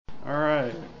All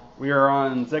right. We are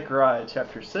on Zechariah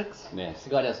chapter 6. 네,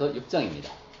 스가랴서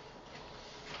 6장입니다.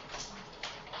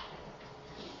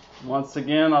 Once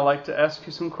again, I'd like to ask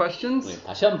you some questions. 네,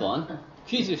 다시 한번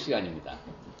퀴즈 시간입니다.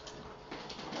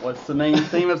 What's the main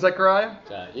theme of Zechariah?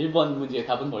 자, 1번 문제의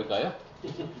답은 뭘까요?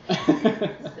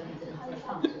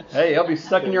 Hey, it'll be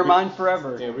stuck in your mind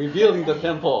forever. 네, rebuilding the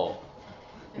temple.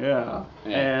 Yeah.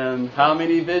 Yeah. And how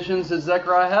many visions does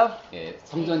Zechariah have? 예,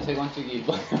 성전 재건축이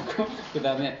 1번이었고 그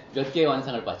다음에 몇 개의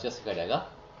완성을 봤죠, 스가랴가?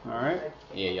 All right.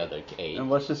 예, 8개. And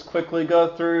let's just quickly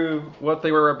go through what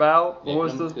they were about. 네,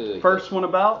 What was 그럼 the first one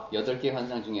about? 8개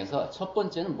환상 중에서 첫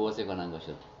번째는 무엇에 관한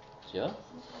것이었죠?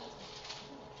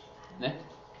 네?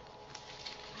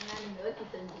 하나님이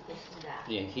어디든지 계신다.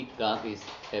 예, God is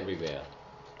everywhere.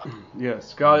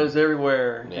 Yes, God is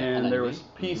everywhere, 네, and there 하나님이, was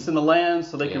peace in the land,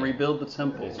 so they can 예. rebuild the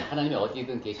temple. 그래서 하나님이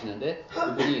어디든 계시는데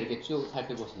그분이 이렇게 쭉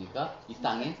살펴보시니까 이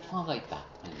땅에 평화가 있다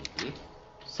하는 얘기.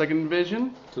 Second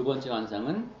vision, 두 번째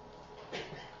환상은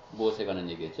무엇에 관한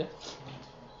얘기였죠?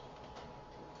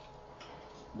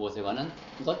 무엇에 관한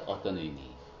것, 어떤 의미?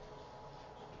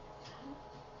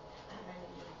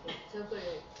 하나님이 적을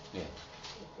예.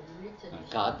 물리쳐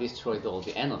God destroyed all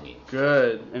the enemy.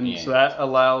 good, and Yeah. so that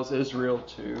allows Israel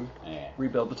to 예.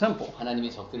 rebuild the temple.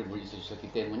 하나님이 적들을 물리쳐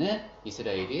주셨기 때문에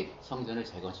이스라엘이 성전을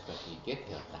재건축할 수 있게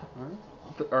되었다. All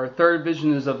right. Our third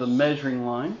vision is of the measuring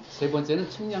line, 세 번째는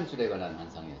측량줄에 관한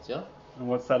환상이었죠. and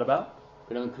what's that about?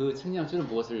 그러면 그 측량줄은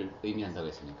무엇을 의미한다고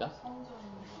했습니까?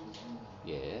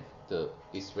 예,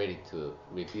 is ready to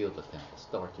rebuild the temple.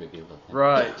 Start to rebuild the temple.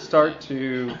 Right, start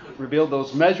to rebuild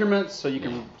those measurements so you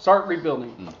can start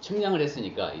rebuilding. 측량을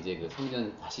했으니까 이제 그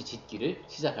성전 다시 짓기를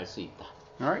시작할 수 있다.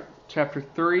 All right, chapter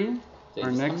 3, 자,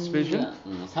 our 이제 next vision.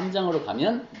 3장으로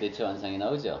가면 넷째 환상이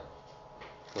나오죠.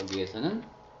 거기에서는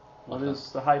What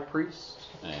is the high priest?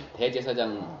 네,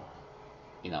 대제사장이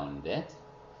나오는데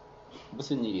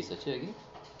무슨 일이 있었죠 여기?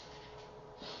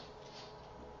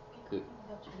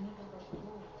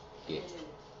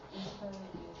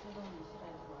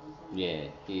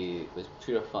 he was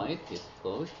purified, his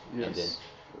clothes, and Yes.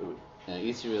 then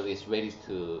Israel is ready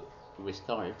to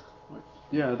restart.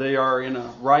 Yeah, they are in a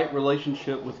right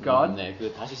relationship with God 네,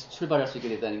 그 다시 출발할 수 있게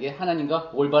됐다는 게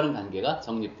하나님과 올바른 관계가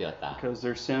정립되었다. because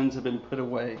their sins have been put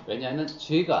away. 왜냐하면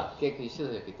죄가 깨끗이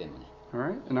씻어졌기 때문에. All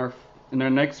right, and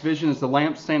our next vision is the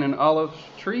lampstand and olive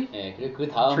tree. 네, 그리고 그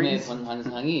다음에 Trees. 본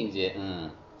환상이 이제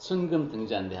순금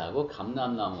등잔대하고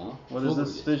감람나무. What is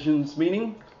this vision's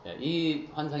meaning? 네, 이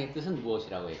환상의 뜻은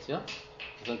무엇이라고 했죠?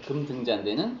 우선 금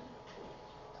등잔대는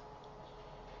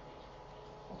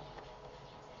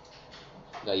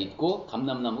가 있고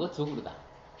감람나무가 두 그루다.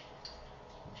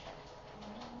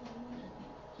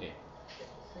 예,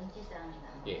 선지자나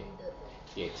예. 리더들.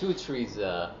 예, two trees,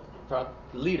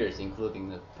 leaders, including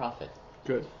the prophet.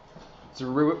 Good.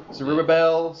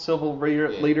 Zerubbabel, civil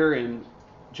leader, and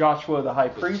Joshua, the high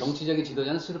priest. 정치적인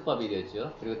지도자는 스룹바벨이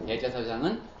되었죠. 그리고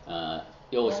대제사장은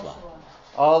여호수아.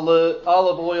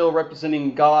 Olive oil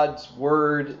representing God's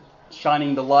word,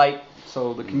 shining the light.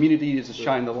 So the community is to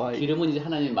shine the light. 기름은 이제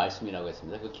하나님의 말씀이라고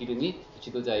했습니다. 그 기름이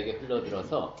지도자에게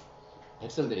흘러들어서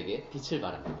백성들에게 빛을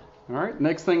발합니다. All right.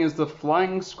 Next thing is the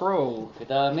flying scroll. 그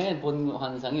다음에 본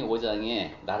환상이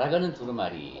 5장에 날아가는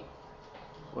두루마리.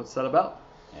 What's that about?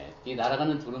 예, 이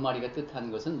날아가는 두루마리가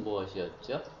뜻하는 것은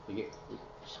무엇이었죠? 이게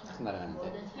샥 날아가는데.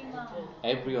 모든 사람들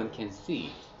Everyone can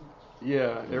see.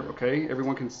 Yeah. Okay.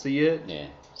 Everyone can see it.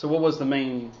 네, So what was the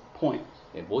main point?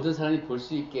 예, 모든 사람이 볼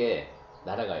수 있게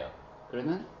날아가요.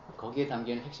 그러면 거기에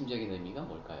담기는 핵심적인 의미가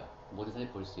뭘까요? 모든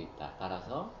사람이 볼 수 있다.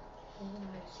 따라서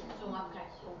신중합할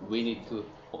수. we need to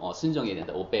순종해야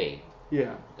된다. Obey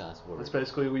Yeah. God's That's word.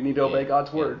 basically we need to obey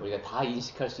God's word. 우리가 다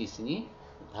인식할 수 있으니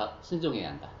다 순종해야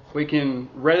한다. We can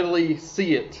readily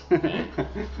see it.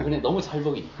 눈에 너무 잘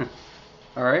보이니까.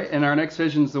 All right. And our next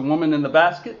vision is the woman in the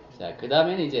basket. 자, 그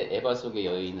다음에는 이제 에바 속의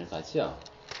여인을 봤죠.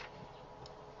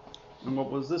 And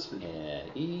what was this vision?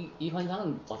 예, 이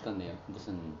환상은 어떤 내용,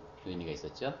 무슨 의미가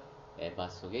있었죠? 에바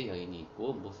속에 여인이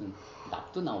있고 무슨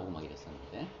납도 나오고 막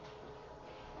이랬었는데.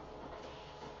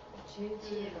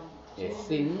 예,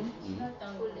 sin.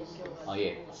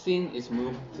 예, sin is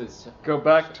moved to. Go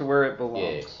back to where it 예,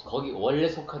 belongs. 거기 원래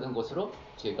속하던 곳으로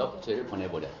죄를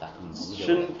보내버렸다.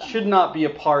 Should not be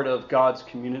a part of God's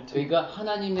community. 그러니까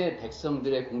하나님의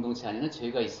백성들의 공동체 안에는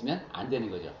죄가 있으면 안 되는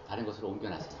거죠. 다른 곳으로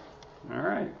옮겨놨어요. All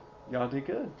right. Y'all did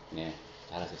good. 네,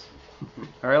 잘하셨습니다.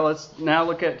 All right, let's now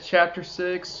look at chapter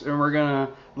 6, and we're going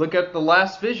to look at the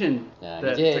last vision 자,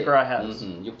 that 이제 Zechariah has.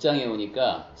 6장에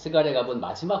오니까 스가랴가 본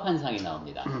마지막 환상이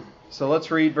나옵니다. So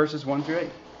let's read verses 1 through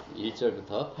 8.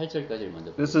 1절부터 8절까지를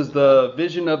먼저 This is the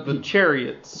vision of the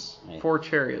chariots, 네. 4 예,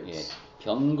 chariots.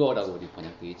 병거라고 우리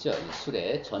번역되어 있죠. 이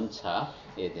술의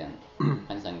전차에 대한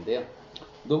환상인데요.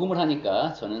 녹음을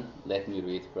하니까 저는 let me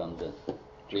read from the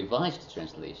revised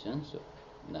translation. So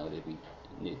now that we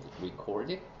need to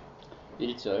record it.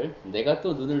 1절 내가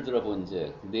또 눈을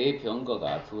들어본즉 네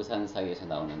병거가 두 산 사이에서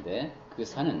나오는데 그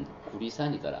산은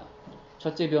구리산이더라.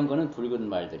 첫째 병거는 붉은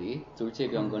말들이, 둘째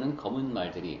병거는 검은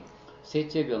말들이,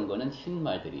 셋째 병거는 흰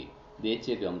말들이,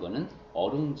 넷째 병거는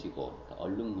얼웅지고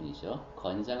얼룩무늬죠.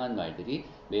 건장한 말들이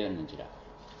메었는지라.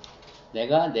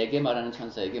 내가 내게 말하는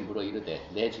천사에게 물어 이르되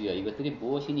내 주여 이것들이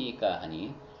무엇이니까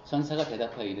하니 천사가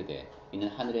대답하여 이르되 이는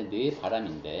하늘의 네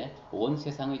바람인데 온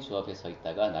세상의 주 앞에 서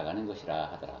있다가 나가는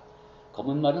것이라 하더라.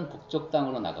 검은 말은 북쪽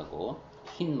땅으로 나가고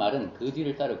흰 말은 그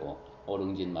뒤를 따르고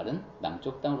얼웅진 말은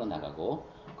남쪽 땅으로 나가고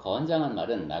건장한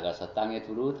말은 나가서 땅에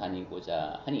두루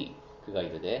다니고자 하니 그가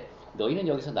이르되 너희는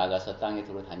여기서 나가서 땅에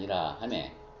두루 다니라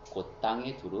하매 곧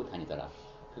땅에 두루 다니더라.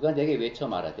 그가 내게 외쳐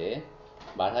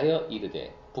말하여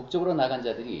이르되 북쪽으로 나간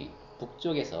자들이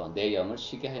북쪽에서 내 영을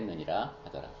쉬게 하였느니라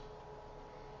하더라.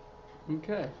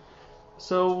 Okay.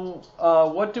 So,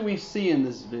 what do we see in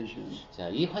this vision? 자,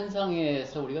 이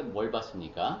환상에서 우리가 뭘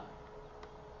봤습니까?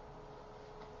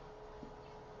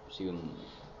 지금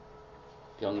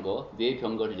병거, 네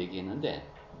병거를 얘기했는데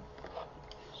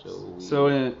So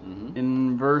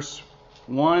in verse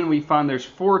 1 we find there's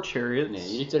 4 chariots.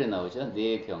 네, 1절에 나오죠.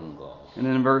 네 병거. And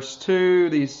then in verse 2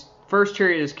 these first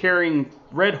chariot is carrying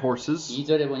red horses.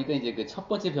 2절에 보니까 이제 그 첫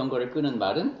번째 병거를 끄는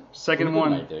말은 Second 붉은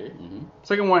one. 말들.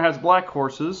 Second one has black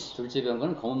horses. 둘째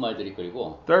병거는 검은 말들이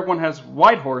끌고 Third one has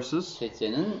white horses.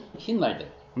 셋째는 흰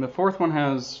말들. And the fourth one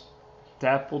has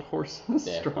dappled horses.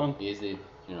 네. Strong. Is it,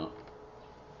 you know,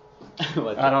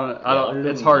 I don't.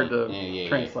 It's hard to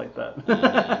translate that.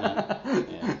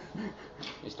 yeah.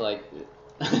 It's like,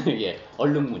 yeah,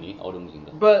 얼룩무늬, 얼룩진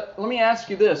거. But let me ask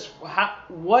you this: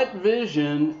 what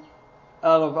vision,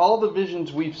 out of all the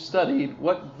visions we've studied,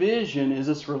 what vision is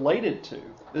this related to?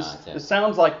 This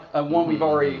sounds like one we've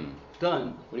already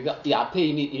done. 우리가 이 앞에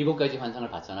이미 7가지 환상을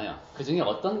봤잖아요. 그 중에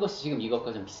어떤 것이 지금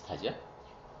이것과 좀 비슷하죠?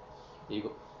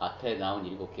 앞에 나온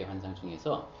 7개 환상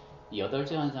중에서 이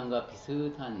 8째 환상과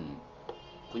비슷한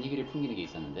분위기를 풍기는 게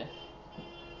있었는데,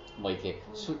 뭐 이렇게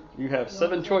You have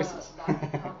 7 choices.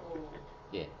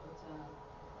 예.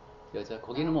 여자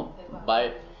거기는 뭐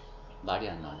말이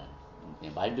안 나와요. 예,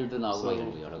 말들도 나오고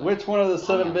이런 거 여러 가지. Which one of the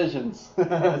 7 visions?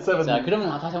 7. 자, 그러면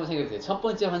다시 한번 생각해 보세요. 첫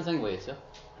번째 환상이 뭐였죠?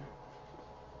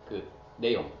 그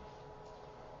내용.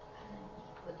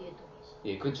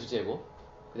 예, 그 주제고.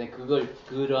 그다음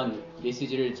그런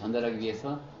메시지를 전달하기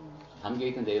위해서 담겨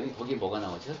있던 내용이 거기에 뭐가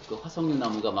나오죠? 그 화석류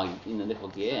나무가 막 있는데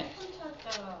거기에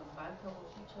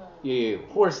예,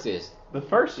 horses. The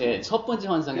first. 예, 첫 번째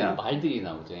환상에는 말들이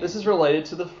나오죠. This is related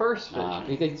to the first vision. 아,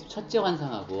 그러니까 첫째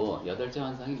환상하고 8째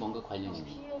환상이 뭔가 관련이 있는.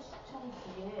 피해 수청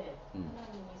뒤에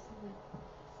하나님이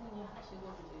승리하시고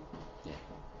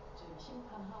이제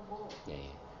심판하고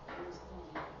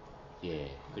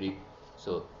예. 그리고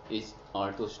so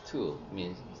are those two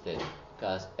means that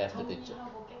God after the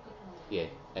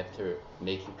after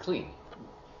making clean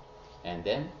and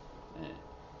then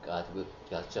God's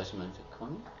judgment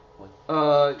coming.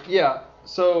 Yeah.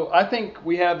 So I think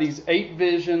we have these 8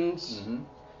 visions,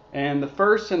 and the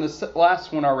first and the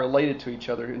last one are related to each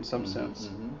other in some sense.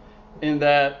 In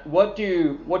that, what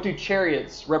do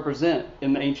chariots represent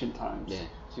in the ancient times? 네,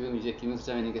 지금 이제 김영수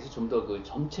자매님께서 좀 더 그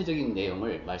전체적인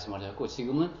내용을 말씀하셨고,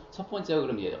 지금은 첫 번째가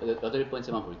그럼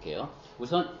 8번째만 볼게요.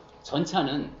 우선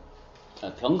전차는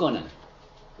병거는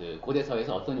그 고대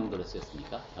사회에서 어떤 용도로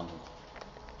쓰였습니까? 병거.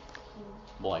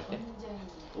 뭐 할 때?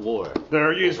 War.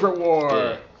 They're used for war.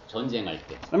 네, 전쟁할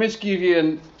때. Let me just give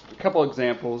you a couple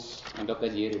examples. 몇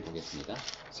가지 예를 보겠습니다.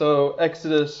 So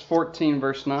Exodus 14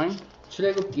 verse 9.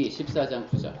 출애굽기 14장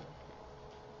 9절.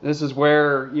 This is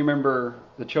where you remember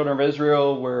the children of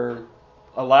Israel were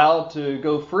allowed to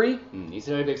go free.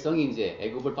 이스라엘 백성이 이제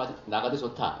애굽을 나가도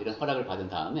좋다 이런 허락을 받은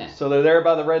다음에. So they're there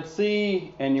by the Red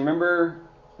Sea, and you remember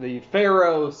the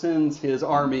Pharaoh sends his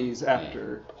armies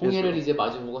after 홍해를 Israel. 이제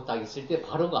마주보고 딱 있을 때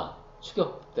바로가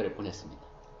추격대를 보냈습니다.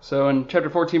 So in chapter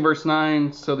 14 verse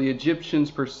 9, so the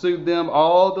Egyptians pursued them,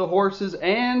 all the horses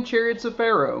and chariots of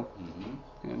Pharaoh.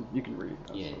 And you can read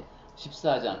it. 예.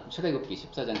 14장 출애굽기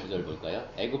 14장 9절 볼까요?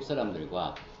 애굽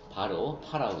사람들과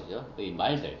파라오죠. 이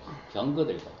말들,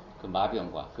 병거들과 그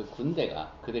마병과 그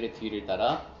군대가 그들의 뒤를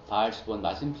따라 바알수본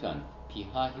맞은편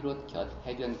비하히롯 곁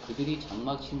해변 그들이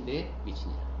장막 침대에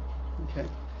미치니라. Okay.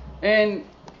 And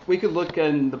we could look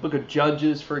in the book of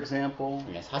Judges, for example.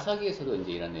 사사기에서도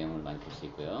이제 이런 내용을 많이 볼 수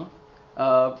있고요.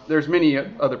 There's many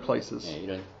other places. 네,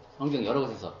 이런 성경 여러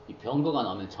곳에서 이 병거가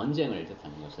나오면 전쟁을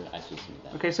뜻하는 것을 알 수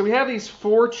있습니다. Okay, so we have these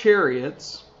 4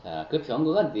 chariots. 자, 그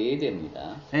병거가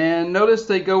 4대입니다. And notice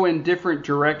they go in different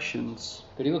directions.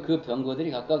 그리고 그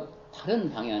병거들이 각각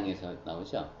다른 방향에서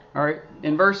나오죠. All right.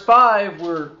 In verse 5,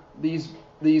 where these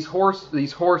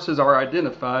horses are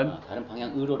identified. 다른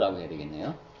방향으로라고 해야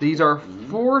되겠네요. These are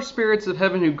 4 spirits of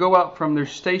heaven who go out from their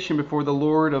station before the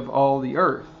Lord of all the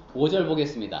earth. 5절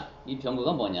보겠습니다. 이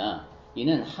병거가 뭐냐?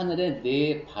 이는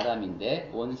하늘의 4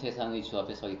 바람인데 온 세상의 주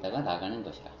앞에 서 있다가 나가는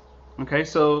것이라. Okay,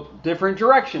 so different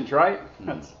directions, right?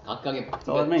 각각의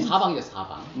all it means. 사방이죠,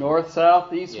 사방. North,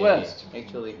 south, east, west.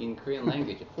 Actually, in Korean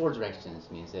language, 4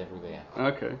 directions means everywhere.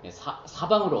 Okay.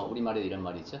 사방으로 우리말에 이런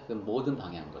말이죠. 그 모든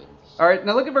방향으로 이런 뜻이죠. All right,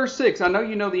 now look at verse 6. I know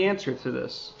you know the answer to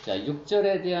this. 자,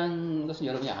 6절에 대한 것은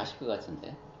여러분이 아실 것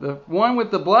같은데. The one with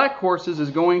the black horses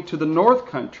is going to the north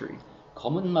country.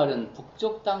 검은 말은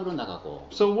북쪽 땅으로 나가고.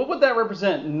 So what would that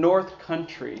represent? North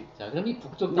country. 자, 그럼 이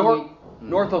북쪽 땅이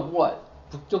North of what?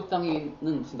 북쪽 땅에는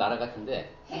무슨 나라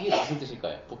같은데 이게 무슨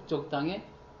뜻일까요? 북쪽 땅에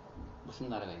무슨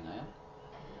나라가 있나요?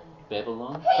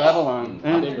 Babylon.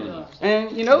 바벨론이.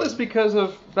 And you know this because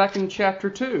of back in chapter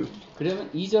 2. 그러면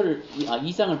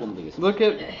 2장을 보면 되겠습니다. Look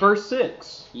at verse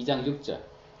 6. 2장 6절.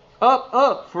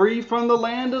 Up, free from the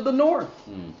land of the north.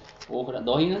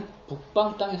 너희는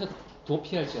북방 땅에서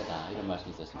도피할지어다 이런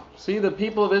말씀이 있었습니다. See, the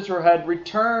people of Israel had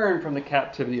returned from the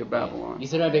captivity of Babylon.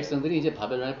 이스라엘 백성들이 이제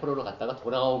바벨론의 포로로 갔다가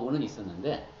돌아오고는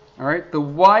있었는데, all right, the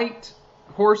white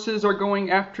horses are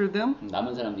going after them.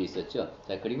 남은 사람들이 있었죠.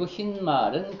 자, 그리고 흰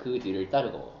말은 그 뒤를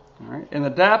따르고, all right, and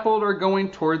the dappled are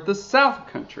going toward the south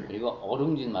country. 그리고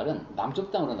어룽진 말은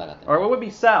남쪽 땅으로 나갔다. All right, what would be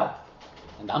south?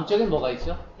 남쪽엔 뭐가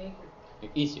있죠?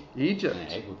 Egypt. Egypt.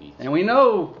 네, 애굽이. And we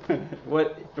know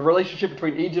what the relationship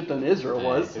between Egypt and Israel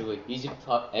was. 그리고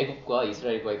애굽과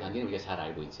이스라엘과의 관계는 우리가 잘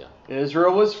알고 있죠.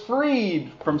 Israel was freed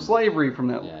from slavery from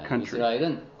that country.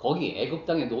 이스라엘은 거기 애굽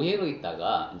땅에 노예로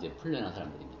있다가 이제 풀려난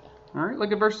사람들입니다. All right,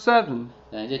 look at verse 7.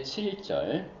 자, 이제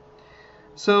 7절.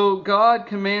 So God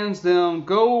commands them,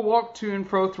 go walk to and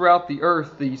fro throughout the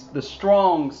earth, the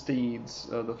strong steeds,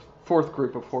 the fourth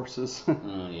group of horses.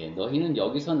 예, 너희는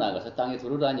여기서 나가서 땅에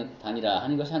두루 다니라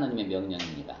하는 것이 하나님의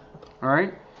명령입니다. All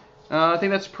right, I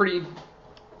think that's pretty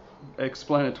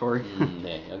explanatory.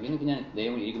 네, 여기는 그냥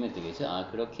내용을 읽으면 되겠죠. 아,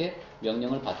 그렇게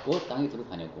명령을 받고 땅에 두루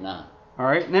다녔구나. All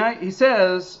right, now he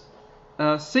says,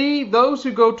 see, those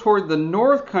who go toward the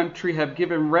north country have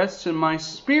given rest to my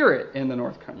spirit in the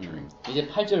north country. 이제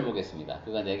 8절 보겠습니다.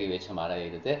 그가 내게 외쳐 말하여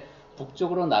이르되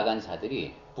북쪽으로 나간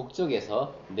자들이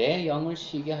북쪽에서 내 영을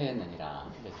쉬게 하였느니라.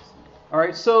 그랬습니다. All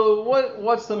right, so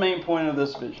what's the main point of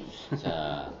this vision?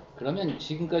 자, 그러면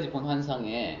지금까지 본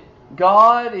환상에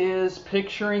God is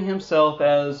picturing himself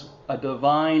as a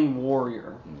divine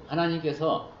warrior.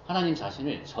 하나님께서 하나님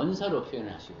자신을 전사로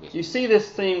표현을 하시고 You 계십니다. see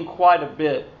this theme quite a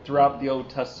bit throughout the Old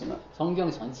Testament.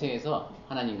 성경 전체에서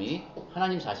하나님이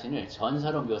하나님 자신을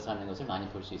전사로 묘사하는 것을 많이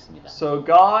볼 수 있습니다. So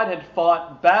God had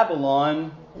fought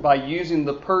Babylon by using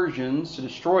the Persians to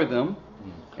destroy them,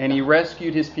 and he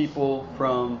rescued his people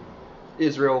from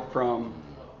Israel from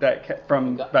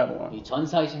Babylon. 이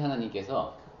전사이신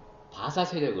하나님께서 바사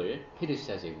세력을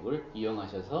페르시아 제국을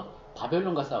이용하셔서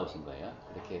바벨론과 싸우신 거예요.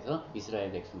 그렇게 해서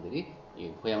이스라엘 백성들이 이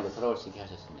고향으로 돌아올 수 있게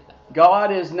하셨습니다.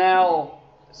 God is now,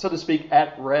 so to speak,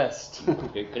 at rest.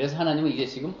 그래서 하나님은 이제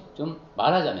지금 좀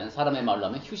말하자면 사람의 말로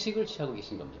하면 휴식을 취하고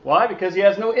계신 겁니다. Why? Because he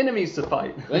has no enemies to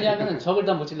fight. 왜냐하면 적을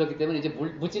다 무찔렀기 때문에 이제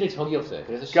무찌를 적이 없어요.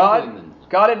 그래서 쉬고 있는.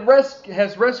 God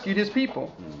has rescued his people.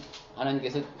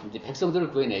 하나님께서 이제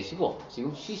백성들을 구해내시고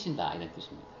지금 쉬신다 이런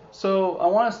뜻입니다. So I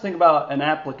want us to think about an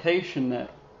application that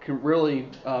can really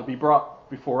be brought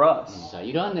before us. 자,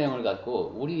 이러한 내용을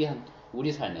갖고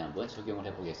우리 삶에 한번 적용을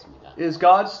해보겠습니다. Is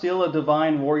God still a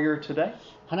divine warrior today?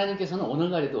 하나님께서는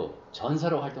오늘날에도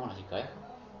전사로 활동을 하실까요?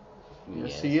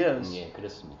 Yes, he is. 예,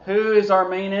 그렇습니다. Who is our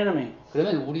main enemy?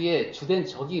 그러면 우리의 주된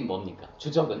적이 뭡니까?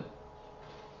 주적은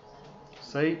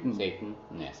Satan.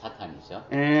 네, 사탄이죠.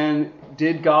 And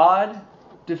did God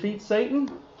defeat Satan?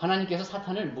 하나님께서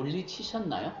사탄을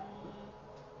물리치셨나요?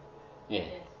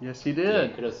 예. Yes, he 예,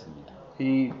 did. 그렇습니다.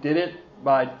 He did it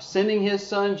by sending his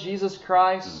son Jesus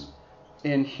Christ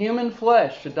in human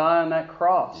flesh to die on that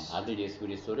cross. 아들 예수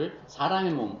그리스도를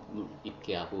사람의 몸을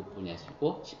입게 하고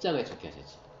보내시고 십자가에 죽게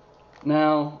하셨죠.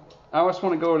 Now, I just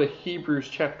want to go to Hebrews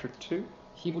chapter 2.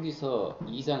 히브리서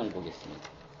 2장을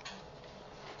보겠습니다.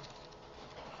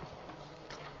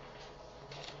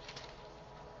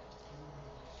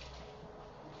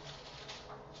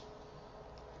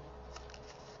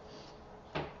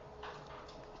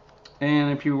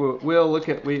 And if you will, look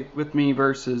at with me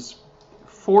verses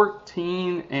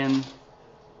 14 and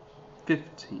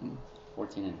 15.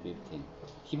 14 and 15.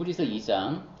 히브리서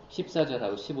 2장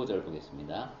 14절하고 15절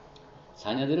보겠습니다.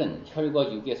 자녀들은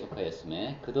혈과 육에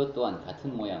속하였음에 그도 또한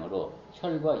같은 모양으로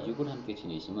혈과 육을 함께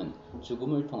지니심은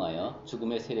죽음을 통하여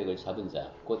죽음의 세력을 잡은 자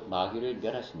곧 마귀를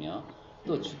멸하시며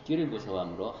또 죽기를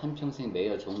무서워함으로 한평생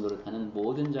매여 종로를 타는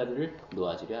모든 자들을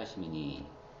놓아주려 하심이니.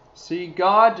 See,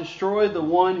 God destroyed the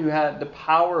one who had the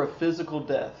power of physical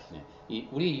death. 네,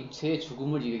 우리 육체의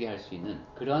죽음을 이르게 할 수 있는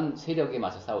그런 세력에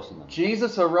맞서 싸우신 겁니다.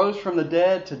 Jesus arose from the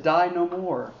dead to die no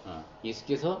more.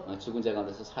 예수께서 죽은 자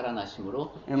가운데서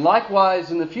살아나심으로. And likewise,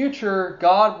 in the future,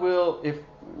 God will, if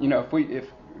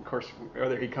of course,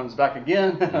 whether He comes back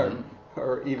again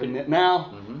or even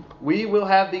now, we will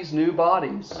have these new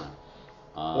bodies,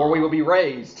 or we will be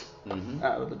raised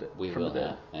out of the from the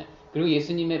dead. 네. 그리고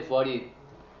예수님의 부활이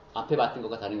앞에 봤던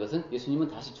것과 다른 것은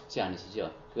예수님은 다시 죽지 않으시죠.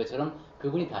 그것처럼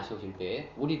그분이 다시 오실 때에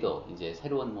우리도 이제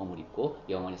새로운 몸을 입고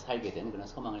영원히 살게 되는 그런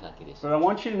소망을 갖게 되십니다. But I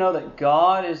want you to know that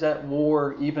God is at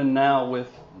war even now with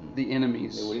the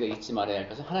enemies. 우리가 잊지 말아야 할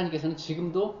것은 하나님께서는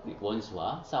지금도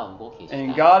원수와 싸우고 계시다.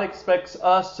 And God expects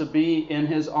us to be in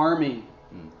His army.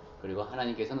 그리고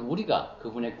하나님께서는 우리가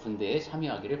그분의 군대에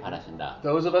참여하기를 바라신다.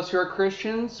 Those of us who are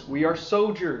Christians, we are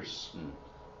soldiers.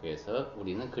 그래서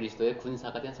우리는 그리스도의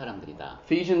군사가 된 사람들이다.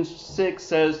 Ephesians 6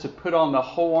 says to put on the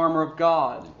whole armor of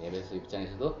God. 에베소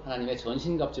 6장에서도 하나님의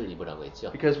전신갑주를 입으라고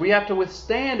했죠. Because we have to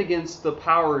withstand against the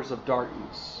powers of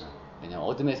darkness. 왜냐하면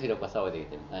어둠의 세력과 싸워야 되기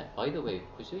때문에. By the way,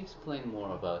 could you explain more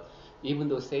about even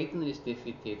though Satan is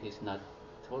defeated, he's not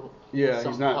total some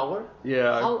He's not. power?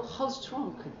 Yeah. How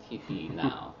strong could he be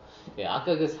now? 예,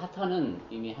 아까 그 사탄은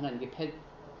이미 하나님께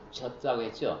패졌다고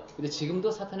했죠. 근데 지금도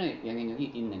사탄의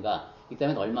영향력이 있는가?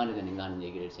 있다면 얼마나 되는가 하는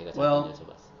얘기를 제가 잠깐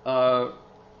여쭤봤어요.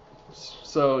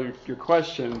 So your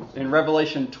question in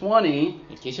Revelation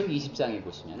 20, 계시록 20장에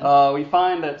보시면 we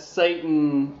find that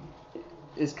Satan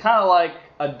is kind of like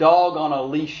a dog on a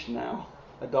leash now.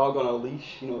 A dog on a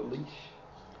leash, you know, a leash.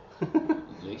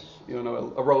 leash? You don't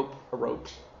know, a rope.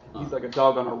 He's like a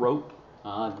dog on a rope.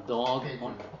 dog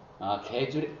on,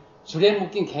 줄에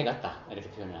묶인 개 같다 이렇게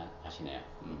표현을 하시네요.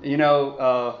 You know,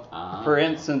 for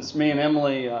instance, me and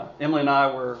Emily and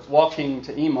I were walking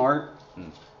to E-Mart.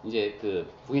 이제 그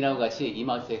부인하고 같이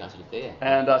이마트에 갔을 때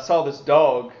And I saw this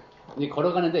dog. 이제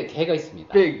걸어가는데 개가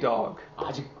있습니다. Big dog.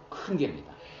 아주 큰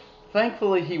개입니다.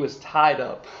 Thankfully, he was tied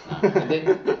up. 근데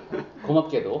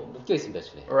고맙게도 묶여 있습니다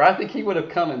줄에. Or I think he would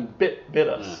have come and bit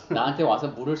us. 나한테 와서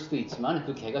물을 수도 있지만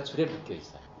그 개가 줄에 묶여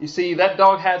있어요. You see, that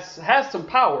dog has some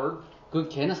power. 그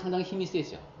개는 상당히 힘이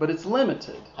세죠. But it's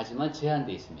limited. 하지만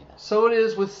제한되어 있습니다. So it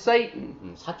is with Satan.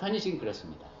 사탄이 지금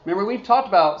그렇습니다. Remember, we've talked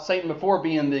about Satan before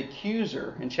being the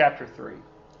accuser in chapter 3.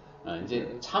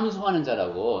 이제 참소하는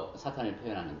자라고 사탄을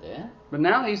표현하는데. But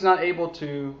now he's not able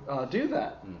to do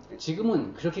that.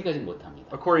 지금은 그렇게까지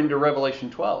못합니다. According to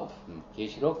Revelation 12.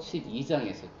 계시록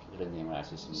 12장에서 그런 내용을 알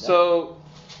수 있습니다. So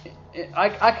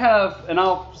I kind of, and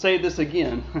I'll say this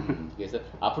again. 그래서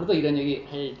앞으로도 이런 얘기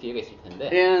할 기회가 있을 텐데.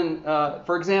 In,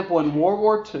 for example, in World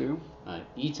War II,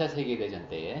 2차 세계대전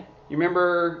때에. You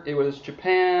remember it was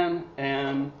Japan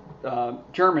and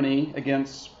Germany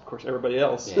against, of course, everybody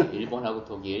else. 네, 일본하고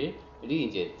독일이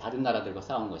이제 다른 나라들과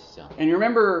싸운 것이죠. And you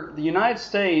remember the United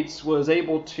States was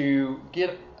able to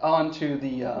get onto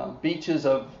the beaches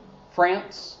of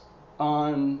France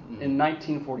in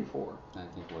 1944.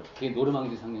 그게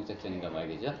노르망디 상륙 작전인가 봐야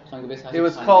되죠. 1944년에. It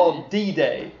was called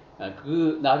D-Day.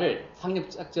 그 날을 상륙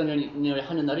작전을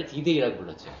하는 날을 D-Day라고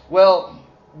불렀죠. Well,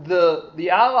 the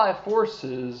Allied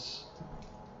forces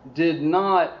did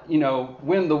not,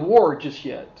 win the war just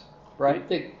yet, right?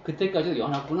 그때까지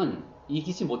연합군은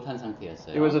이기지 못한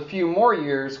상태였어요. It was a few more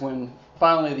years when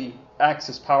finally the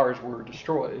Axis powers were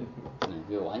destroyed.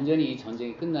 네, 완전히 이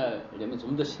전쟁이 끝나려면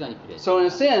좀 더 시간이 필요했어요. So in a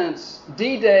sense,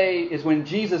 D-Day is when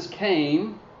Jesus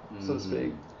came, so to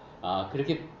speak.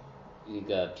 그렇게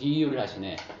그러니까 비유를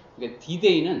하시네. 그러니까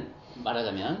D-Day는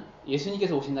말하자면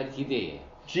예수님께서 오신 날이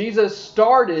D-Day예요. Jesus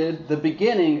started the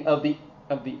beginning of the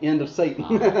end of Satan.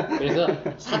 그래서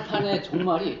사탄의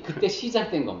종말이 그때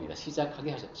시작된 겁니다.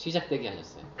 시작되게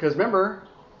하셨어요. Because remember,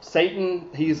 Satan,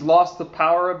 he's lost the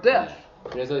power of death.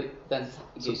 그래서 일단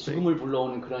이게 죽음을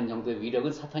불러오는 그런 정도의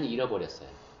위력은 사탄이 잃어버렸어요.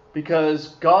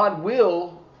 Because God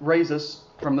will raise us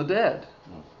from the dead.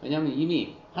 왜냐하면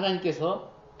이미 하나님께서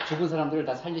죽은 사람들을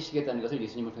다 살리시겠다는 것을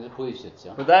예수님을 통해서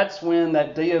보여주셨죠. But that's when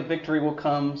that day of victory will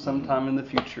come sometime in the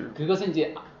future. 그것은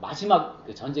이제 마지막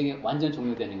그 전쟁이 완전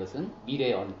종료되는 것은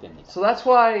미래의 어느 때입니다. So that's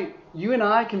why you and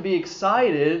I can be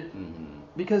excited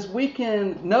because we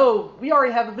can know we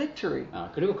already have a victory.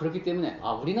 그리고 그렇기 때문에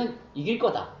우리는 이길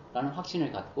거다라는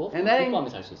확신을 갖고 And that 기뻐하며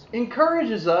살 수 있습니다.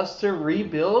 encourages us to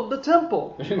rebuild the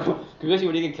temple. 그리고 그것이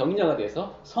우리에게 격려가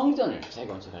돼서 성전을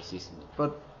재건축할 수 있습니다.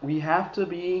 But we have to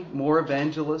be more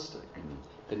evangelistic.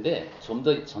 근데 좀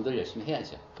더 열심히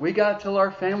해야죠. We got to tell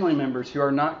our family members who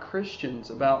are not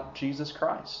Christians about Jesus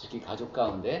Christ. 특히 가족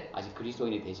가운데 아직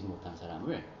그리스도인이 되지 못한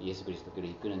사람을 예수 그리스도께로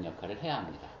이끄는 역할을 해야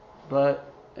합니다.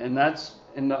 And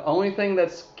the only thing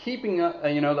that's keeping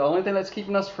the only thing that's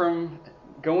keeping us from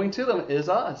going to them is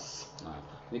us.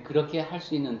 근데 그렇게 할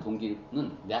수 있는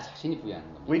동기는 나 자신이 부여하는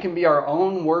겁니다. We can be our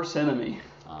own worst enemy.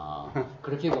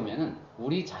 그렇게 보면은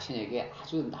우리 자신에게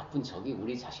아주 나쁜 적이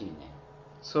우리 자신이네요.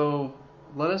 So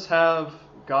let us have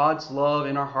God's love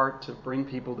in our heart to bring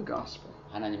people the gospel.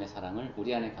 하나님의 사랑을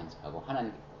우리 안에 간직하고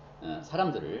다른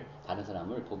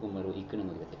사람을 복음으로 이끄는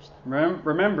우리가 됩시다.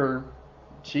 Remember,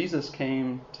 Jesus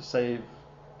came to save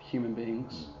human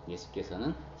beings.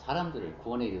 예수께서는 사람들을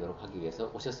구원에 이르도록 하기 위해서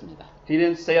오셨습니다. He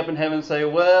didn't stay up in heaven and say,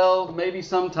 well, maybe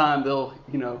sometime they'll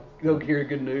hear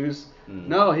good news.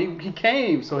 No, he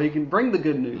came so he can bring the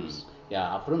good news.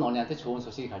 야, 앞으로 너네한테 좋은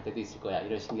소식이 갈 때도 있을 거야.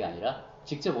 이러신 게 아니라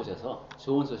직접 오셔서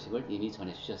좋은 소식을 이미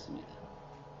전해 주셨습니다.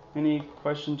 Any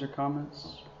questions or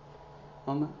comments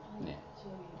on that? 네.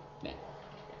 네.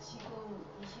 지금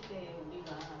이 시대에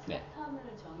우리가 네. 사탄을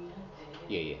정의할 때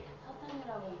예.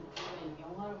 사탄이라고 우리가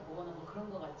영화를 보거나 뭐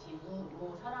그런 것 같이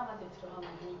뭐 사람한테 들어가면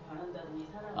눈이 변한다든지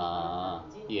사람이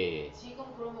변한다든지 예. 지금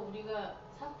그러면 우리가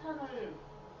사탄을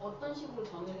어떤 식으로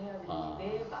정의를 해야 되는지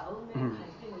내 마음의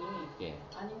갈등이 예.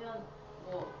 아니면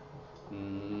뭐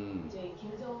이제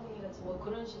김성희 같이 뭐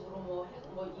그런 식으로 뭐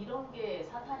이런 게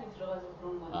사탄이 들어가서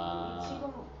그런 건지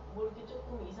지금 뭐 이렇게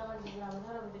조금 이상한 짓을 하는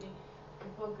사람들이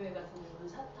국밥교회 같은 데서는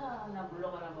사탄아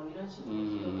물러가라 뭐 이런 식으로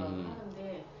기도를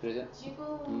하는데 그러죠?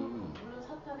 지금 물론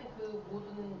사탄의 그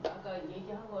모든 아까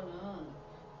얘기한 거는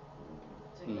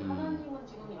하나님은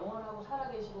지금 영원하고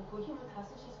살아계시고 그 힘을 다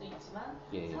쓰실 수 있지만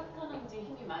사탄은 이제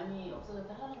힘이 많이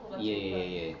없어졌다 하는 것 같아요.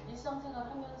 일상생활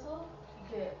하면서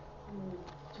이렇게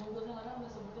종교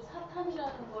생활하면서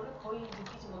사탄이라는 거를 거의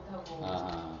느끼지 못하고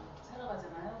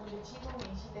살아가잖아요. 근데 지금 이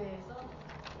시대에서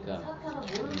사탄은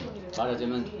모르는 의미를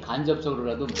말하자면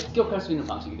간접적으로라도 목격할 수 있는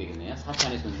방식이 되겠네요.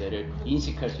 사탄의 존재를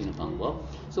인식할 수 있는 방법.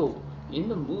 So in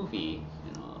the movie,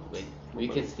 when we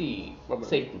can see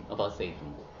Satan.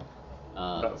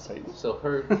 So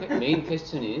her main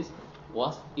question is,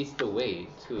 what is the way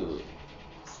to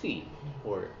see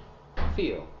or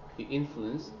feel the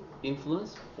influence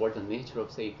or the nature of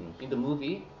Satan? In the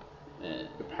movie,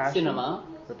 cinema,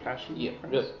 the passion.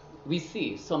 We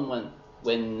see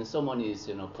when someone is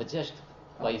possessed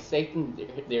by Satan,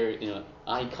 their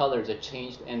eye colors are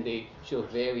changed and they show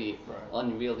very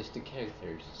unrealistic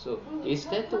characters. So is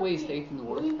that the way Satan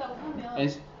works?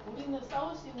 And 우리는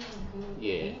싸울 수 있는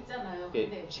게 있잖아요.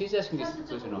 근데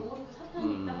사실적으로 모르고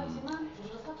사탄이 있다 하지만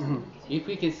우리가 사탄을 느끼지. If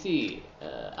we can see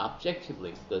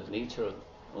objectively the nature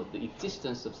of the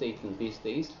existence of Satan these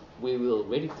days, we will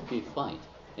ready to be fight.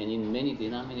 And in many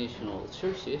denominational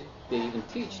churches, they even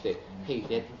teach that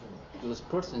that those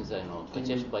persons are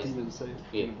possessed by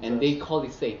Satan, and they call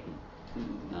it Satan.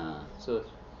 So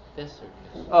that's her.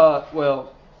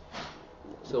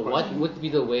 So what would be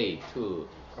the way to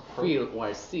feel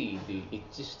or see the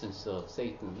existence of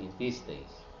Satan in these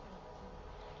days?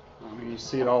 I mean, you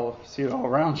see it all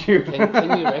around you.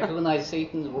 Can you recognize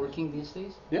Satan working these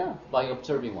days? Yeah. By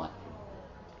observing what?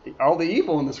 All the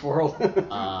evil in this world.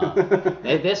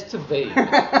 That's too vague.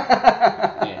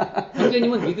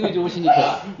 형제님은 믿음이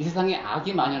좋으시니까 이 세상에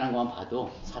악이 만연한 것만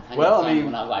봐도 사탄이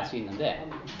있다는 하고 알 수 있는데.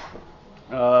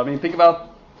 I mean, think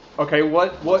about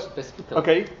what specifically?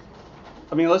 Okay.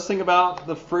 I mean, let's think about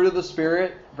the fruit of the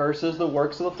Spirit versus the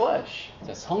works of the flesh.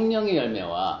 자, 성령의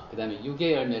열매와 그다음에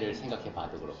육의 열매를 생각해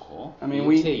봐도 그렇고. I mean,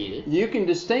 you can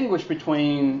distinguish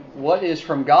between what is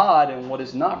from God and what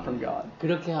is not from God.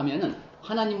 그렇게 하면은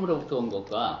하나님으로부터 온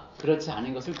것과 그렇지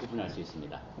않은 것을 구분할 수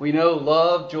있습니다. We know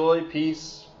love, joy,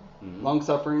 peace,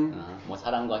 long-suffering. 뭐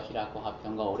사랑과 희락과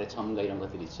화평과 오래 참음과 이런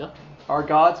것들 있죠. Are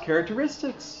God's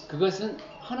characteristics. 그것은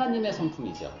하나님의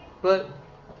성품이죠. But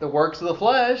the works of the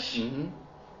flesh,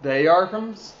 they are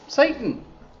from Satan.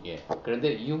 예.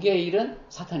 그런데 육의 일은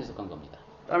사탄이 속한 겁니다.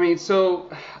 I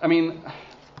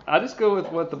just go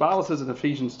with what the Bible says in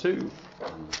Ephesians 2.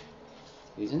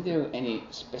 Isn't there any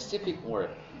specific or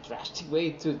drastic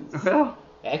way to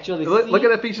actually look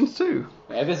at Ephesians 2.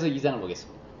 에베소 2장을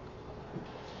보겠습니다.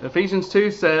 Ephesians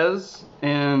 2 says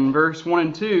in verse 1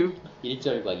 and 2,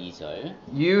 1절과 2절.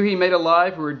 You he made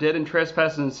alive who were dead in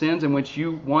trespasses and sins, in which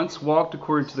you once walked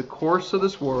according to the course of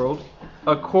this world,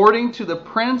 according to the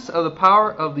prince of the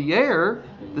power of the air,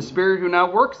 the spirit who now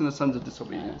works in the sons of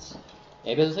disobedience.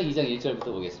 에베소서 2장 1절부터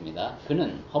보겠습니다.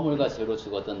 그는 허물과 죄로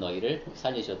죽었던 너희를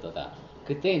살리셨도다.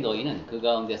 그때 너희는 그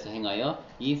가운데서 행하여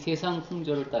이 세상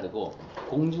풍조를 따르고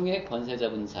공중의 권세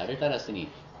잡은 자를 따랐으니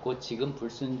곧 지금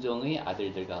불순종의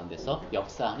아들들 가운데서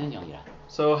역사하는 영이라.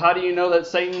 So how do you know that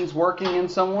Satan's working in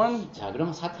someone? 자,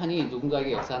 그럼 사탄이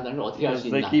누군가에게 역사한다는 걸 어떻게 알 수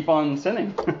Because they 있나? keep on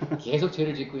sinning. 계속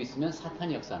죄를 짓고 있으면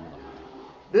사탄이 역사하는 겁니다.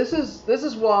 This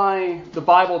is why the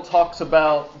Bible talks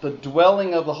about the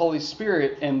dwelling of the Holy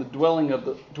Spirit and the dwelling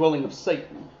of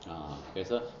Satan.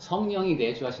 그래서 성령이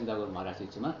내주하신다고 말할 수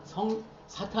있지만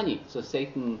사탄이 so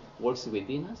Satan works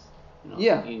within us,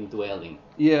 Yeah. in dwelling.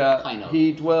 Yeah, Kind of.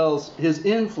 he dwells. His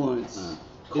influence.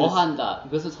 거한다.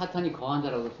 이것은 사탄이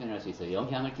거한다라고 표현할 수 있어요.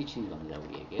 영향을 끼치는 겁니다,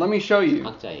 우리에게. Let me show you.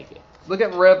 각자에게. Look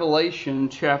at Revelation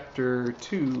chapter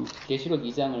 2. 계시록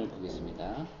 2장을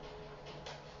보겠습니다.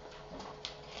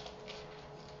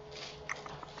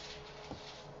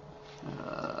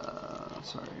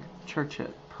 Church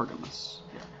at Pergamos.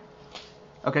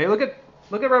 Yeah. Okay, look at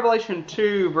Revelation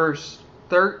 2 verse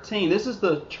 13. This is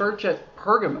the church at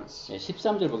Pergamos. 네,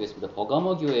 13절 보겠습니다.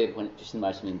 버가모 교회에 주신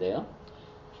말씀인데요.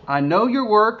 I know your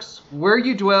works, where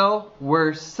you dwell,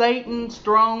 where Satan's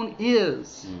throne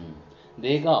is.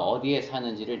 내가 어디에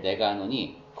사는지를 내가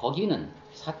아노니 거기는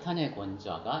사탄의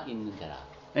권좌가 있는 데라.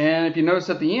 And if you notice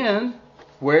at the end,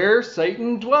 where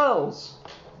Satan dwells.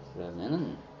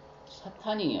 그러면은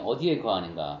사탄이 어디에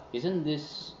거하는가? Isn't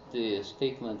this the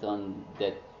statement on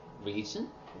that region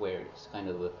where it's kind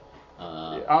of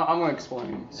I'm going to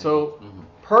explain. So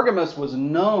Pergamos was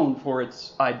known for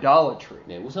its idolatry.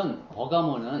 네, 우선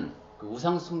버가모는 그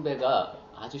우상 숭배가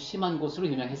아주 심한 곳으로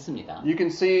유명했습니다. You can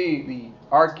see the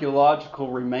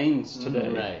archaeological remains today.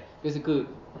 Right. 그래서 그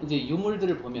이제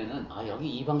유물들을 보면은 여기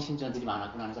이방 신전들이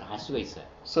많았구나 하는 걸 알 수가 있어요.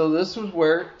 So this was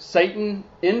where Satan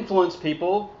influenced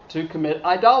people to commit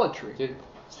idolatry. 즉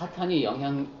사탄이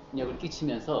영향력을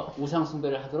끼치면서 우상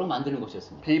숭배를 하도록 만드는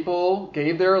곳이었습니다. People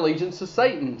gave their allegiance to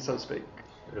Satan, so to speak.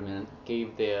 그러면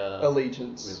gave their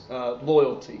Allegiance,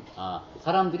 loyalty.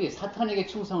 사람들이 사탄에게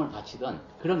충성을 바치던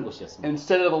그런 곳이었습니다.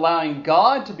 Instead of allowing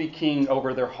God to be king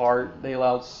over their heart, they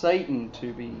allowed Satan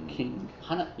to be king.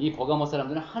 이 버가모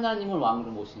사람들은 하나님을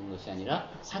왕으로 모시는 것이 아니라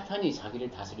사탄이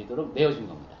자기를 다스리도록 내어준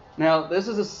겁니다. Now, this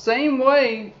is the same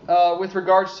way with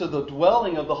regards to the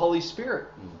dwelling of the Holy Spirit.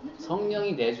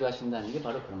 성령이 내주하신다는 게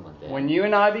바로 그런 건데. When you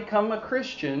and I become a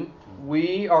Christian,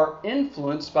 we are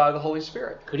influenced by the Holy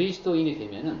Spirit. 그리스도인이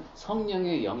되면은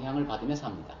성령의 영향을 받으며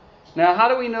삽니다. Now, how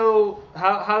do we know,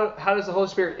 how does the Holy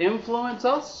Spirit influence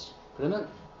us? 그러면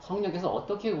성령께서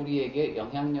어떻게 우리에게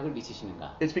영향력을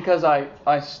미치시는가? It's because I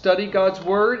study God's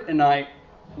Word and I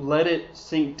let it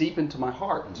sink deep into my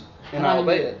heart. And I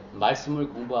obey 하나님의 it. 말씀을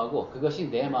공부하고 그것이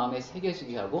내 마음에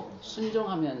새겨지게 하고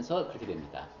순종하면서 그렇게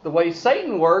됩니다. The way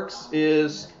Satan works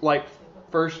is like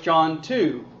 1 John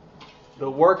 2.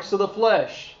 The works of the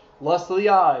flesh, lust of the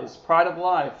eyes, pride of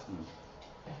life.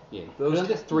 예, Those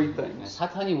그런데 three things.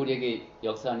 사탄이 우리에게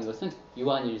역사하는 것은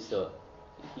요한일서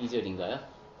 2절인가요?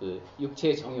 그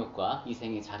육체의 정욕과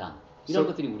이생의 자랑 이런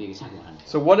것들이 우리에게 작용하는 거예요.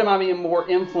 So what am I being more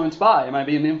influenced by? Am I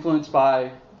being influenced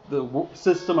by the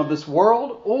system of this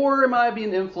world, or am I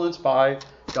being influenced by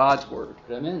God's Word?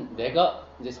 그러면 내가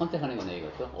이제 선택하는 거네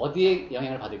이것도 어디에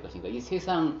영향을 받을 것인가? 이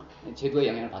세상 제도의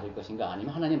영향을 받을 것인가?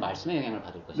 아니면 하나님 말씀의 영향을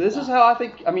받을 것인가? This is how I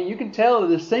think, you can tell the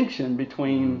distinction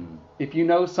between if you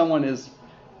know someone is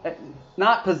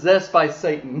not possessed by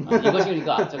Satan. 이것이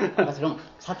그러니까 아까처럼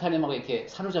사탄에 막 이렇게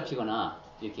사로잡히거나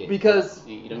이렇게 Because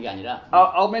이런 게 아니라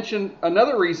I'll mention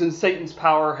another reason Satan's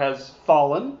power has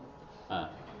fallen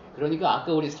그러니까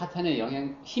아까 우리 사탄의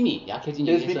영향 힘이 약해진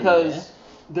is 얘기 because 했었는데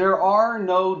there are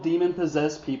no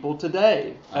demon-possessed people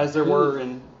today as there were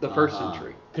in the first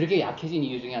century. 그렇게 약해진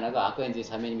이유 중에 하나가 아까 이제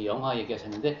자매님이 영화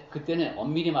얘기하셨는데 그때는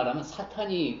엄밀히 말하면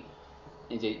사탄이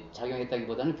이제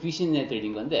작용했다기보다는 귀신에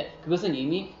들린 건데 그것은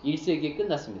이미 1세기에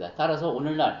끝났습니다. 따라서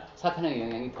오늘날 사탄의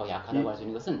영향이 더 약하다고 할 수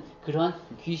있는 것은 그러한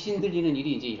귀신 들리는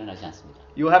일이 이제 일어나지 않습니다.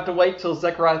 You'll have to wait till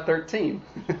Zechariah 13.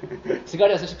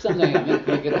 스가랴서 13장에 가면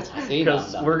그 얘기가 더 자세히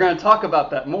Because 나온다. we're going to talk about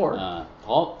that more.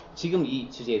 더 지금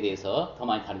이 주제에 대해서 더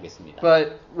많이 다루겠습니다.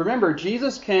 But remember,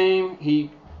 Jesus came, he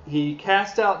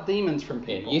cast out demons from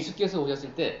people. 예수께서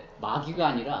오셨을 때 마귀가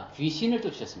아니라 귀신을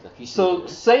쫓으셨습니다. So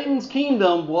Satan's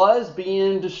kingdom was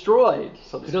being destroyed.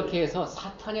 So to speak. 그렇게 해서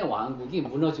사탄의 왕국이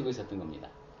무너지고 있었던 겁니다.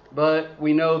 But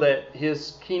we know that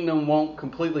his kingdom won't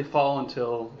completely fall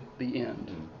until the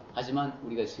end. 하지만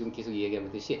우리가 지금 계속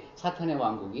얘기하듯이 사탄의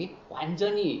왕국이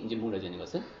완전히 이제 무너지는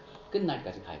것은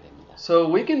끝날까지 가야 됩니다. So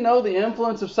we can know the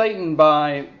influence of Satan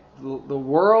by the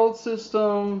world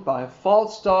system, by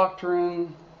false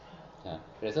doctrine. 자,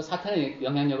 그래서 사탄의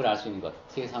영향력을 알 수 있는 것,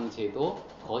 세상 제도,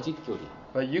 거짓 교리.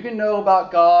 But you can know about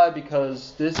God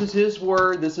because this is His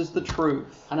Word, this is the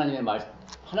truth.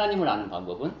 하나님을 아는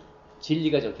방법은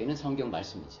진리가 적혀 있는 성경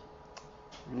말씀이죠.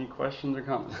 Any questions or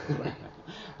comments?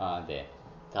 네.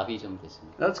 답이 좀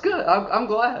됐습니다. That's good. I'm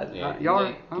glad. 네, Y'all,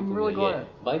 굉장히 I'm really 기쁘고요. glad.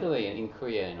 By the way, in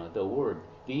Korea, the word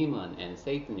demon and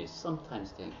Satan is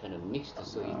sometimes kind of mixed,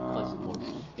 so it causes more.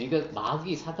 그러니까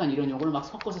마귀, 사탄 이런 용어를 막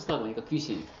섞어서 쓰다 보니까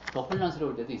귀신 더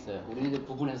혼란스러울 때도 있어요. 우리는 이제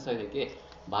구분해서 써야 될 게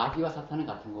마귀와 사탄은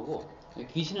같은 거고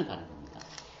귀신은 다른 겁니다.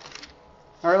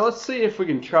 All right, let's see if we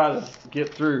can try to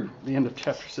get through the end of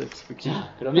chapter 6 if we can.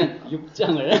 자, 그러면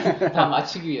 6장을 다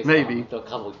마치기 위해서 Maybe. 또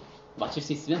마칠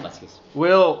수 있으면 마치겠습니다.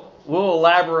 We'll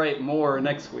elaborate more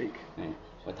next week. 네,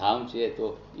 다음 주에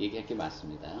또 얘기할 게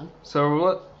많습니다.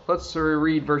 So let's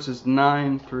read verses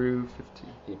 9 through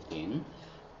 15.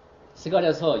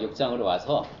 스가랴서 6장으로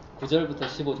와서 9절부터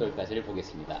 15절까지를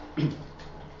보겠습니다.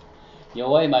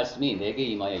 여호와의 말씀이 내게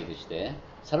임하여 이르시되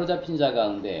사로잡힌 자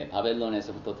가운데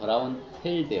바벨론에서부터 돌아온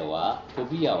헬데와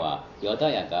도비야와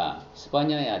여다야가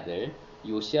스바냐의 아들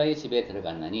요시아의 집에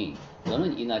들어갔나니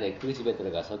너는 이날에 그 집에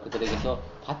들어가서 그들에게서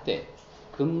밭대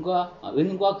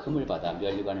은과 금을 받아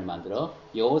면류관을 만들어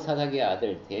여호사닥의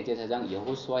아들 대제사장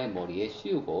여호수아의 머리에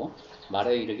씌우고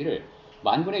말하여 이르기를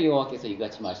만군의 여호와께서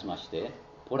이같이 말씀하시되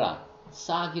보라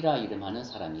싹이라 이름하는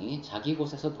사람이 자기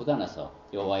곳에서 돋아나서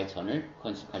여호와의 전을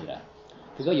건축하리라.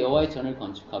 그가 여호와의 전을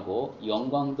건축하고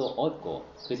영광도 얻고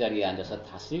그 자리에 앉아서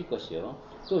다스릴 것이요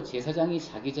또 제사장이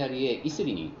자기 자리에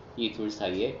있으리니 이 둘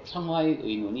사이에 평화의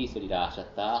의논이 있으리라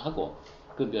하셨다 하고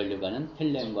그 면류관은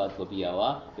헬렘과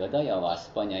도비야와 여다야와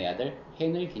스바냐의 아들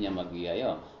헨을 기념하기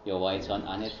위하여 여호와의 전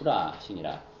안에 두라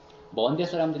하시니라. 먼데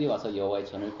사람들이 와서 여호와의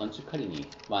전을 건축하리니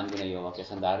만군의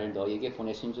여호와께서 나를 너희에게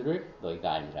보내신 줄을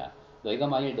너희가 알리라. 너희가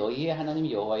만일 너희의 하나님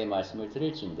여호와의 말씀을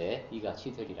들을진대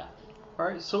이같이 되리라.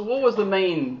 Alright, so what was the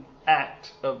main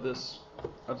act of this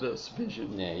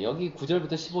vision? 네, 여기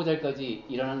 9절부터 15절까지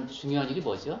일어나는 중요한 일이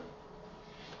뭐죠?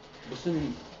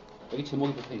 무슨 여기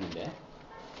제목이 붙어 있는데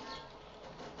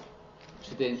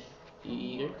주된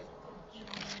일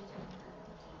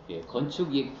건축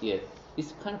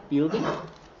it's kind of building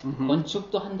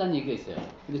건축도 한다는 얘기가 있어요.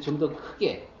 근데 좀 더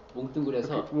크게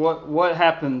뭉뚱그려서 What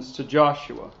happens to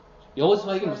Joshua?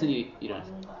 여호수아에게 무슨 일이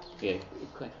일어났어요?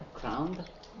 crowned.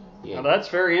 Now that's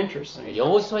very interesting.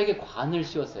 여호수아에게 관을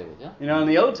씌웠어요, 그죠? You know, in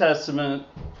the Old Testament,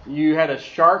 you had a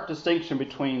sharp distinction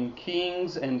between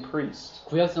kings and priests.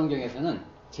 구약 성경에서는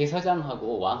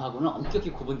제사장하고 왕하고는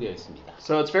엄격히 구분되어 있습니다.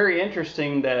 So it's very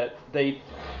interesting that they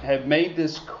have made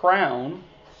this crown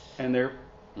and they're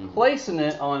placing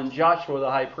it on Joshua the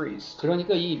high priest.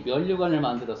 그러니까 이 면류관을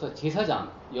만들어서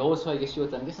제사장 여호수아에게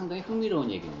씌웠다는 게 상당히 흥미로운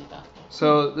얘기입니다.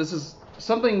 So this is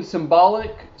something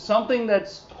symbolic, something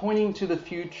that's pointing to the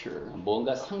future.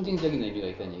 뭔가 상징적인 의미가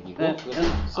있다는 얘기고 네. 그것은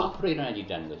앞으로 일어날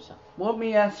일이라는 거죠. Let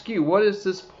me ask you, what is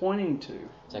this pointing to?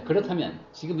 자, 그렇다면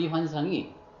지금 이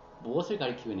환상이 무엇을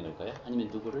가리키고 있는 걸까요? 아니면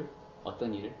누구를?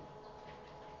 어떤 일을?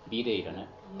 미래에 일어날?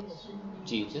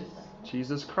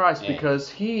 Jesus Christ, 네. because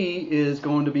he is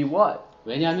going to be what?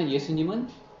 왜냐하면 예수님은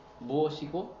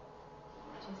무엇이고?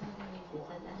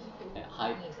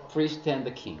 High priest and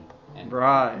the king.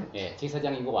 Right. 예,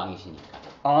 제사장이고 왕이시니까.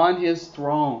 On his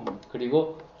throne.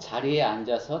 그리고 자리에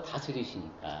앉아서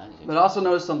다스리시니까. But also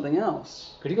notice something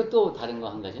else. 그리고 또 다른 거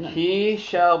한 가지는 He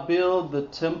shall build the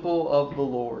temple of the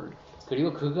Lord.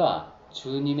 그리고 그가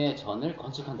주님의 전을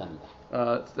건축한답니다.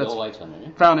 That's 여호와의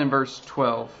전을. found in verse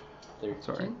 12. 13?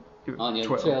 Sorry. 네,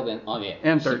 12. 12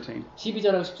 And 13.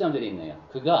 12절하고 13절에 있네요.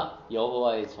 그가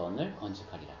여호와의 전을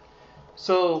건축하리라.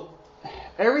 So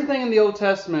everything in the Old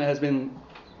Testament has been,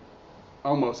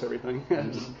 almost everything,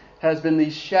 has been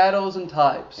these shadows and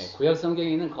types. 네, 구약 성경에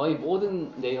있는 거의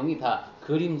모든 내용이 다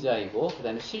그림자이고 그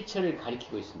다음에 실체를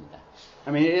가리키고 있습니다.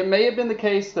 I mean, it may have been the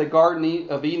case that Garden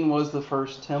of Eden was the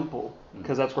first temple,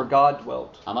 because that's where God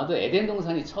dwelt. 아마도 에덴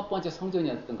동산이 첫 번째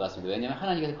성전이었던 것 같습니다. 왜냐하면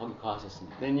하나님께서 거기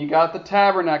거하셨습니다. Then you got the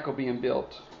tabernacle being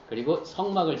built. 그리고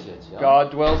성막을 지었죠.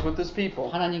 God dwells with his people.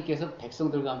 하나님께서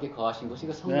백성들과 함께 거하신 곳이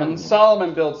그 Then 성막입니다.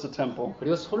 Solomon builds the temple.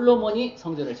 그리고 솔로몬이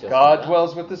성전을 God 지었습니다.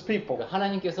 dwells with his people.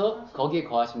 하나님께서 거기에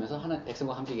거하시면서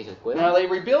백성과 함께 계셨고요. Now they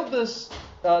rebuilt this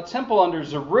temple under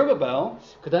Zerubbabel.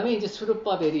 그 다음에 이제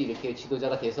스룹바벨이 이렇게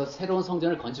지도자가 돼서 새로운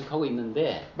성전을 건축하고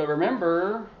있는데 But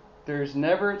remember, there's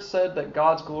never said that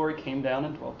God's glory came down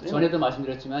and dwelt in it. 전에도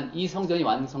말씀드렸지만 이 성전이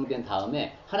완성된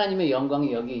다음에 하나님의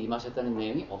영광이 여기 임하셨다는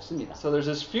내용이 없습니다. So there's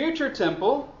this future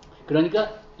temple,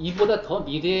 그러니까 이보다 더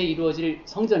미래에 이루어질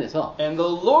성전에서 and the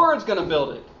Lord's going to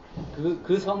build it.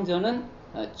 그 성전은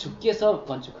주께서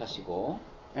건축하시고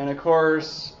And of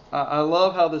course, I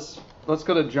love how this. Let's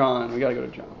go to John. We got to go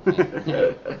to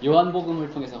John. 요한복음을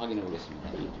통해서 확인해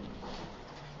보겠습니다.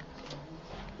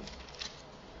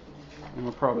 And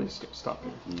we'll probably stop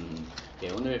here. 네,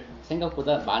 오늘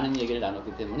생각보다 많은 얘기를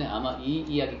나눴기 때문에 아마 이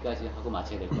이야기까지 하고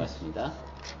마쳐야 될 것 같습니다.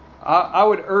 I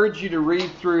would urge you to read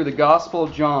through the Gospel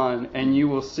of John and you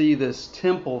will see this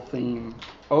temple theme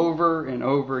over and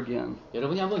over again.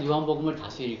 여러분이 한번 요한복음을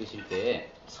다시 읽으실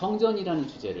때 성전이라는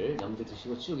주제를 염두에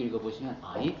두시고 쭉 읽어보시면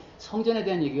이 성전에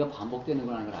대한 얘기가 반복되는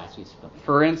거라는 걸 알 수 있을 겁니다.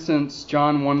 For instance,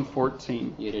 John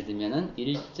 1:14. 예를 들면은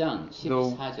 1장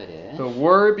 14절에 The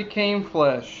Word became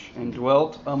flesh and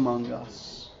dwelt among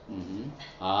us.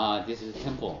 This is the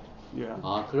temple. Yeah.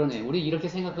 그러네. 우리 이렇게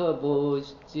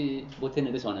생각해보지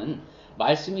못했는데 저는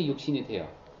말씀이 육신이 되어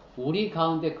우리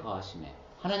가운데 거하심에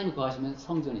하나님이 거하시면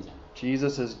성전이잖아.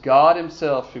 Jesus is God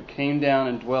Himself who came down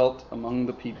and dwelt among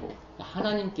the people.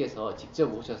 하나님께서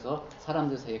직접 오셔서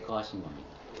사람들 사이에 거하신 겁니다.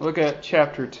 Look at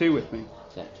chapter 2 with me.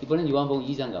 자, 이번엔 요한복음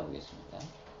 2장 가보겠습니다.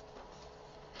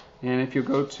 And if you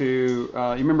go to,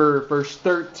 you remember verse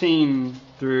 13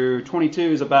 through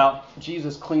 22 is about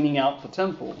Jesus cleaning out the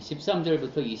temple.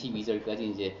 13절부터 22절까지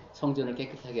이제 성전을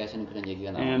깨끗하게 하시는 그런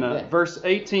얘기가 And 나오는데 verse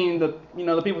 18, the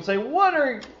people say,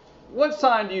 what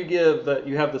sign do you give that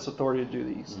you have this authority to do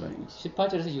these things?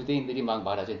 18절에서 유대인들이 막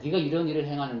말하죠. 네가 이런 일을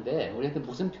행하는데 우리한테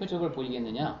무슨 표적을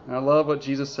보이겠느냐? And I love what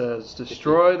Jesus says.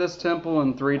 Destroy this temple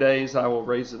in 3 days, I will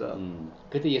raise it up.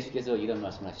 그때 예수께서 이런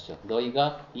말씀하시죠.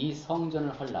 너희가 이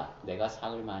성전을 헐라. 내가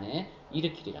사흘 만에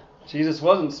일으키리라. Jesus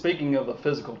wasn't speaking of the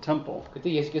physical temple.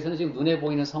 그때 예수께서는 지금 눈에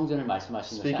보이는 성전을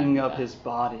말씀하신 것이 Speaking 아닙니다. of His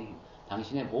body.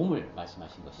 당신의 몸을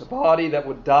말씀하신 The 것이죠. body that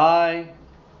would die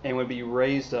and would be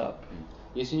raised up.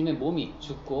 예수님의 몸이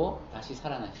죽고 다시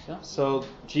살아나시죠. So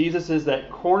Jesus is that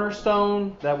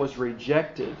cornerstone that was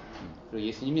rejected. 그리고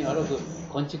예수님이 바로 그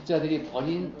건축자들이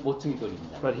버린 모퉁이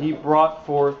돌입니다. But He brought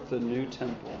forth the new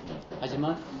temple.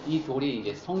 하지만 이 돌이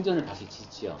이제 성전을 다시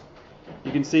짓지요.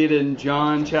 You can see it in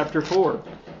John chapter 4.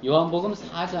 요한복음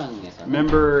 4장에서는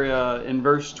Remember in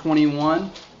verse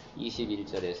 21,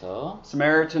 21절에서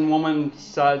Samaritan woman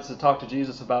decides to talk to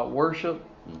Jesus about worship.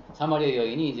 사마리아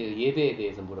여인이 이제 예배에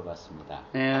대해서 물어봤습니다.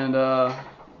 And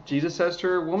Jesus says to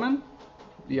her, Woman,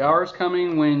 the hour is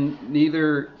coming when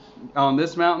neither on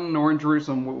this mountain nor in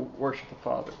Jerusalem will worship the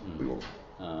Father. We will.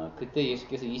 그때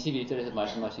예수께서 21절에서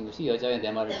말씀하신 것이 여자여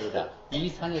내 말을 들으라. 이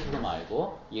산에서도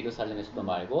말고 예루살렘에서도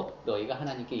말고 너희가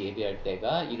하나님께 예배할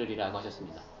때가 이르리라고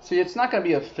하셨습니다. See, it's not going to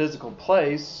be a physical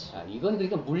place. 이건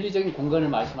그러니까 물리적인 공간을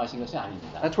말씀하신 것이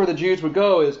아닙니다. That's where the Jews would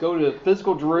go, is go to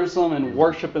physical Jerusalem and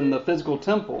worship in the physical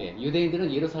temple. 예,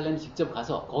 유대인들은 예루살렘 직접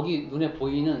가서 거기 눈에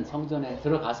보이는 성전에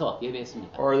들어가서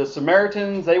예배했습니다. Or the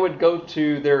Samaritans, they would go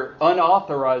to their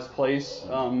unauthorized place,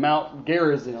 Mount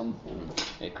Gerizim.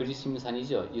 예,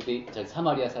 그리심산이죠.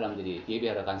 사마리아 사람들이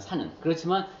예배하러 간 산은.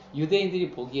 그렇지만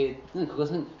유대인들이 보기에는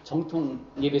그것은 정통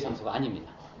예배 장소가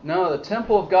아닙니다. No, the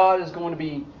temple of God is going to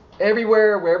be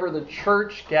everywhere, wherever the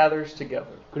church gathers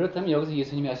together. 그렇다면 여기서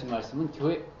예수님이 하신 말씀은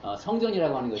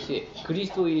성전이라고 하는 것이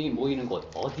그리스도인이 모이는 곳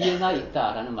어디에나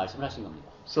있다라는 말씀을 하신 겁니다.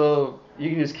 So you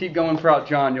can just keep going throughout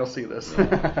John, you'll see this.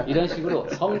 이런 식으로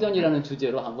성전이라는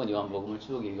주제로 한번 요한복음을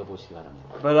쭉 읽어보시기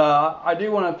바랍니다. But I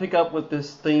do want to pick up with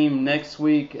this theme next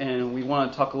week, and we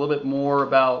want to talk a little bit more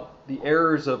about the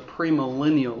errors of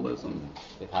premillennialism.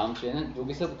 다음 주에는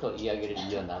여기서부터 이야기를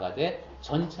이어나가되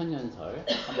전천년설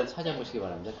한번 찾아보시기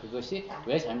바랍니다. 그것이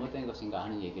왜 잘못된 것인가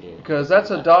하는 얘기를. Because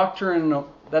that's a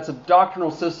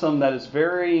doctrinal system that is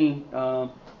very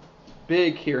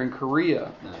big here in Korea.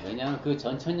 왜냐하면 그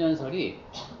전천년설이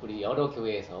우리 여러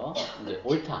교회에서 이제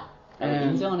옳다.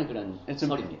 인정하는 그런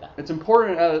설입니다. It's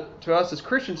important to us as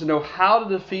Christians to know how to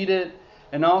defeat it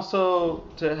and also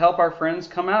to help our friends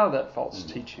come out of that false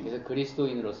teaching. 그래서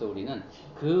그리스도인으로서 우리는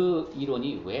그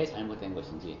이론이 왜 잘못된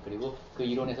것인지 그리고 그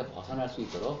이론에서 벗어날 수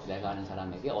있도록 내가 아는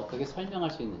사람에게 어떻게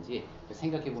설명할 수 있는지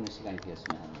생각해보는 시간이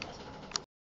되었으면 합니다.